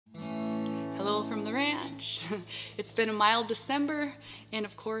Hello from the ranch. It's been a mild December, and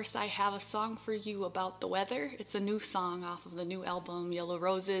of course I have a song for you about the weather. It's a new song off of the new album, Yellow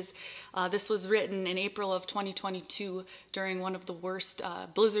Roses. This was written in April of 2022 during one of the worst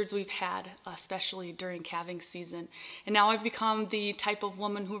blizzards we've had, especially during calving season. And now I've become the type of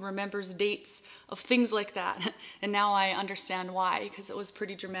woman who remembers dates of things like that. And now I understand why, because it was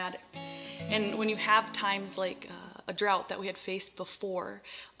pretty dramatic. And when you have times like a drought that we had faced before,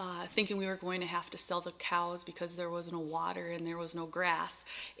 thinking we were going to have to sell the cows because there was no water and there was no grass,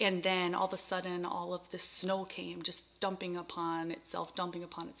 and then all of a sudden all of this snow came, just dumping upon itself, dumping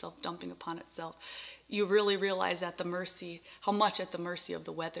upon itself, dumping upon itself. You really realize how much at the mercy of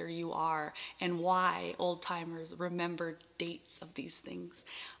the weather you are, and why old-timers remember dates of these things.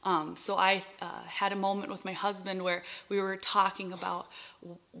 So I had a moment with my husband where we were talking about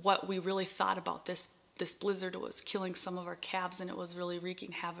what we really thought about this blizzard. Was killing some of our calves, and it was really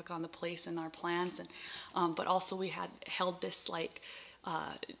wreaking havoc on the place and our plants. And but also we had held this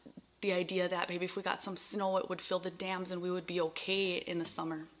the idea that maybe if we got some snow, it would fill the dams and we would be okay in the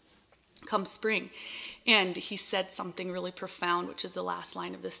summer come spring. And he said something really profound, which is the last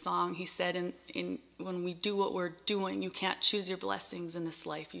line of this song. He said, when we do what we're doing, you can't choose your blessings in this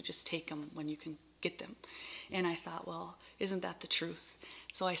life, you just take them when you can get them. And I thought, well, isn't that the truth?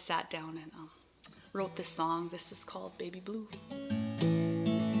 So I sat down and wrote this song. This is called Baby Blue.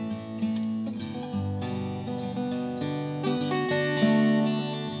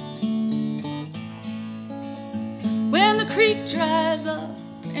 When the creek dries up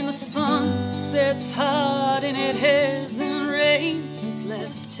and the sun sets hot and it hasn't rained since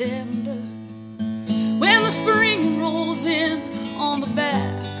last September, when the spring rolls in on the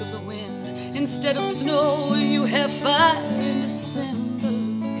back of the wind, instead of snow you have fire in December.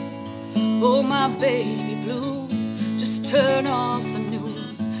 Oh, my baby blue, just turn off the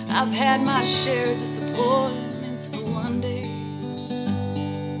news. I've had my share of disappointments for one day.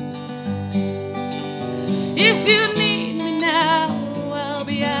 If you need me now, I'll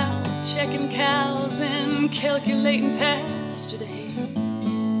be out checking cows and calculating pasture day.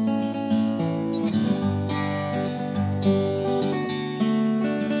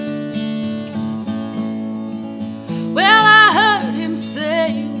 Well, I heard him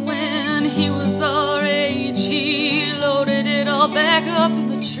say when he was our age, he loaded it all back up in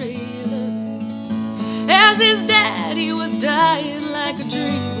the trailer, as his daddy was dying like a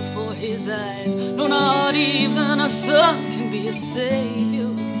dream before his eyes. No, not even a son can be a savior.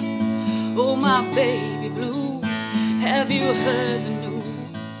 Oh, my baby blue, have you heard the news?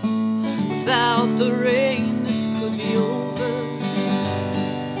 Without the rain, this could be over.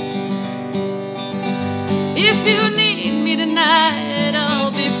 If you need me tonight,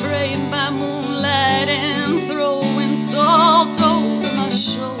 I'll be praying by moonlight and throwing salt over my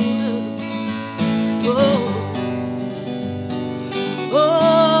shoulder. Oh,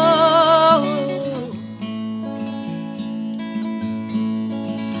 oh,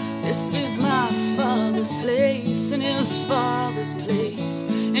 this is my father's place, and his father's place,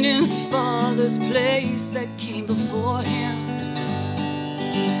 and his father's place that came before him.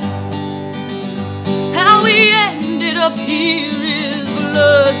 How we ended up here is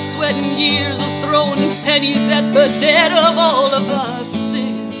blood, sweat, and years of throwing pennies at the dead of all of our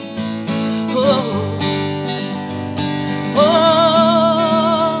sins. Oh, oh,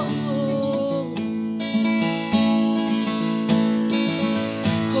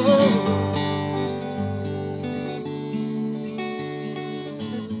 oh,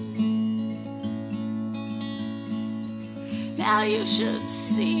 now you should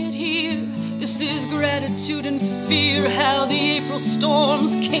see it here. This is gratitude and fear, how the April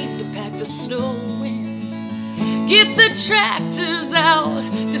storms came to pack the snow in. Get the tractors out,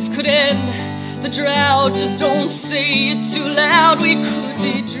 this could end the drought. Just don't say it too loud, we could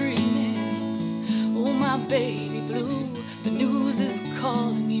be dreaming. Oh, my baby blue, the news is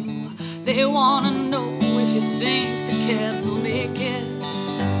calling you. They want to know if you think the calves will make it.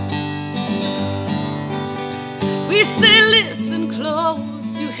 We say listen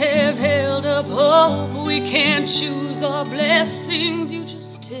close, you have held up hope. We can't choose our blessings, you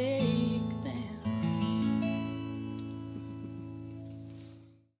just take